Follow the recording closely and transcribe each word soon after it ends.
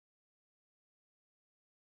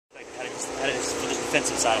how did it, for the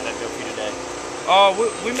defensive side of that go for you today?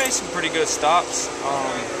 We made some pretty good stops.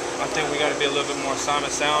 I think we got to be a little bit more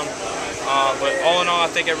assignment sound. But all in all, I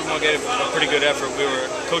think everyone gave a pretty good effort.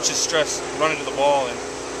 Coaches stressed running to the ball,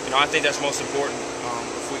 and I think that's most important.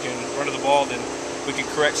 If we can run to the ball, then we can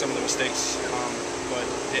correct some of the mistakes. But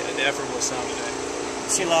the effort was sound today. You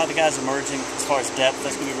see a lot of the guys emerging as far as depth.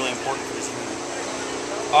 That's going to be really important for this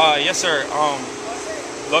unit. Yes, sir.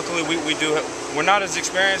 Luckily, we're not as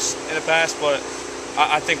experienced in the past, but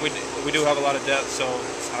I think we do have a lot of depth, so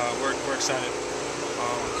we're excited.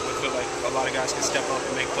 We feel like a lot of guys can step up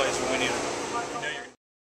and make plays when we need them.